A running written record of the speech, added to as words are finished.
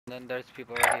then there's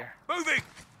people right here. Moving!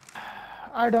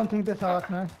 I don't think they saw us,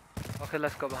 man. Okay,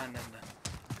 let's go behind them then.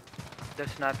 They're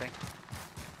sniping.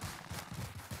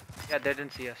 Yeah, they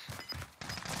didn't see us.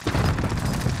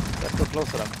 Let's go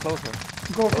closer, I'm closer.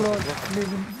 Go close, please,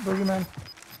 boogeyman.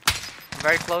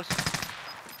 Very close.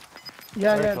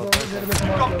 Yeah, Very yeah, close, go a very little bit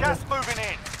more Got closer. gas moving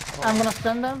in! I'm gonna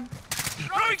stun them.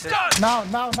 Throwing stun! Now.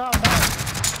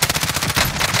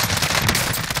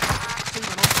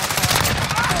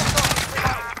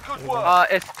 Good work!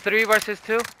 It's 3 versus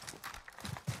 2.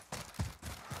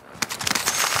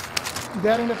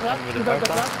 They're in the truck, With the without the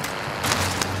fire truck.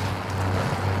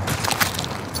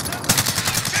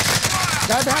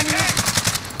 Guy behind you.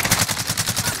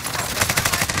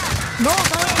 No,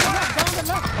 down the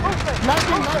left.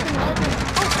 Lighting.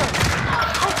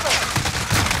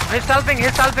 He's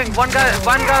helping. One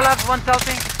guy left, one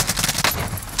selfing.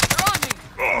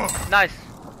 Nice.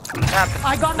 Happened.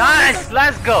 I got Nice,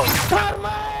 let's go.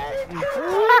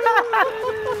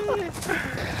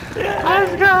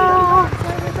 Let's go.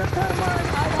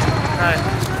 Nice.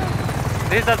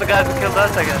 These are the guys who killed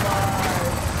us, I guess.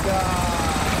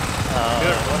 What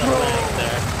a flank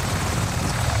there.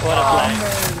 What a flank.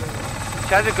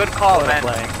 That's a good call, What a man.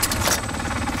 flank.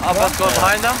 Let's go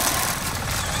behind them.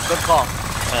 Good call.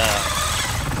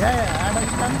 Yeah, and I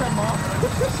stunned them off.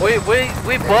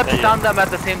 We both stunned them at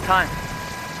the same time.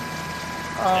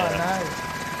 Oh, nice.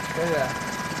 Good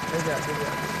job.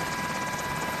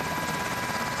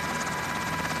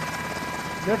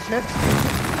 Good shit.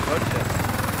 Good shit.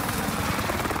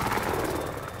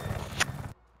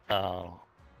 Oh.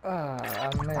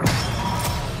 Amazing.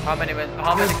 How many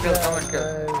kills? Someone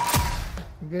killed?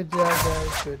 Good job,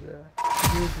 guys.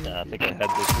 Yeah, I think I had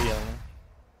the 3 on me.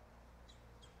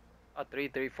 Oh,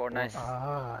 3, 4, nice.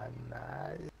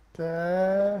 Nice.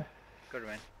 Good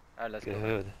win. Alright, let's go.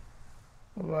 Good.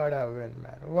 What a win,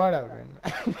 man. What a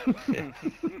win.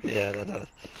 Yeah, that was.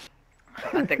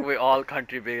 I think we all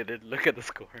contributed. Look at the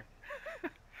score.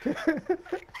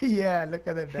 Yeah, look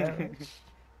at the damage.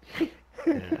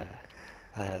 Yeah.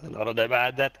 I had a lot of them.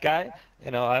 That guy,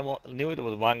 you know, I knew it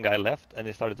was one guy left, and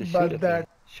he started to shoot But at that me.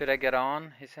 Should I get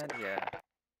on? He said, yeah.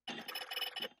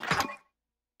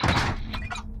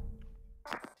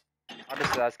 I'm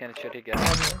just asking, should he get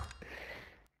on?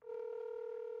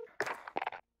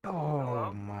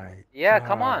 Oh my. Yeah, God,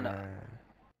 come on. man.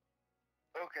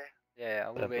 Okay. Yeah,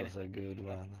 we'll That wait. was a good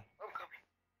one.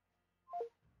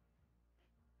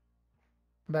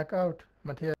 Back out,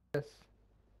 Matthias.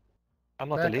 I'm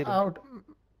not the Back leader. out.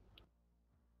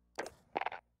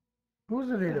 Who's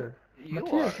the leader? You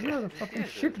Matthias, are. you're the fucking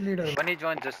shit leader. When he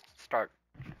joins, just start.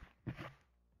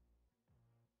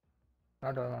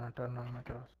 I don't want to turn on my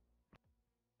toes.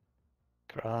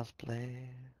 Crossplay.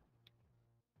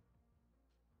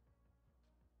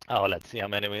 Oh, let's see how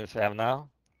many wins we have now.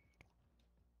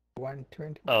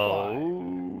 125. Oh,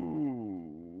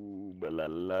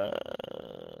 balala.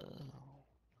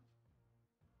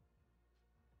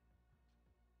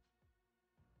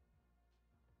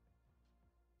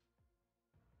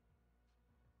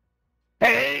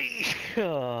 Hey!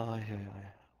 Oh, yeah.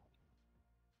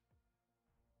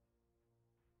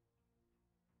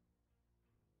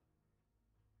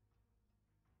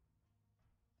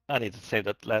 I need to save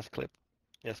that last clip.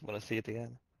 Just want to see it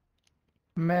again.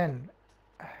 Man,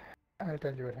 I'll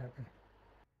tell you what happened.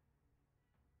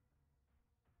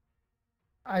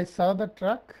 I saw the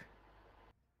truck.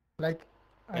 Like,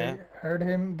 Yeah. I heard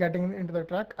him getting into the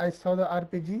truck. I saw the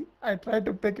RPG. I tried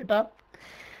to pick it up.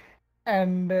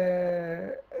 And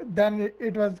then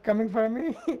it was coming for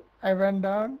me. I went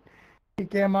down. He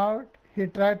came out. He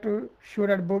tried to shoot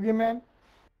at Boogeyman.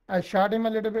 I shot him a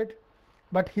little bit.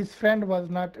 But his friend was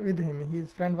not with him.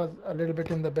 His friend was a little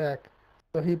bit in the back.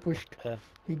 So he pushed. Yeah.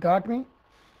 He got me.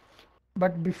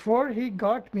 But before he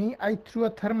got me, I threw a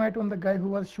thermite on the guy who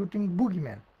was shooting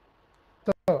Boogeyman.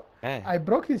 So Hey. I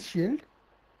broke his shield,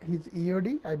 his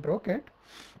EOD, I broke it.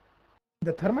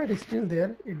 The thermite is still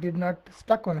there. It did not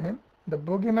stuck on him. The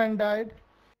Boogeyman died.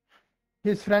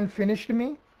 His friend finished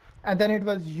me. And then it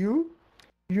was you.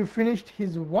 You finished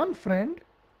his one friend.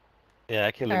 Yeah,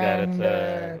 I killed the guy And,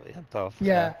 that's tough.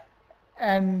 Yeah.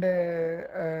 And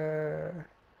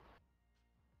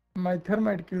my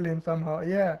thermite killed him somehow.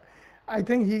 Yeah. I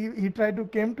think he tried to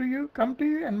come to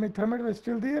you, and my thermite was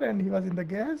still there, and he was in the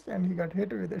gas, and he got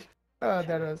hit with it. Oh,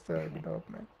 that was so dope,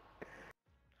 man.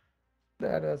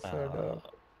 That was so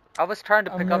dope. I was trying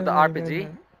to pick up the Amazing, RPG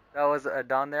man. that was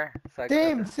down there. So I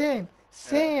could-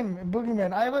 Same,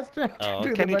 Boogeyman. I was trying to Oh,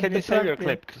 do can that, you but save the your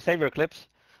truck clip? Save your clips,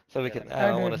 so we Yeah, can. I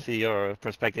I want to did. see your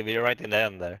perspective. You're right in the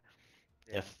end there.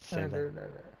 Yeah. Yes, came. I save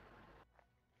that. did.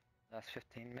 That's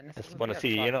 15 minutes. Just We'll want be to at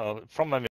see, five. you know, from a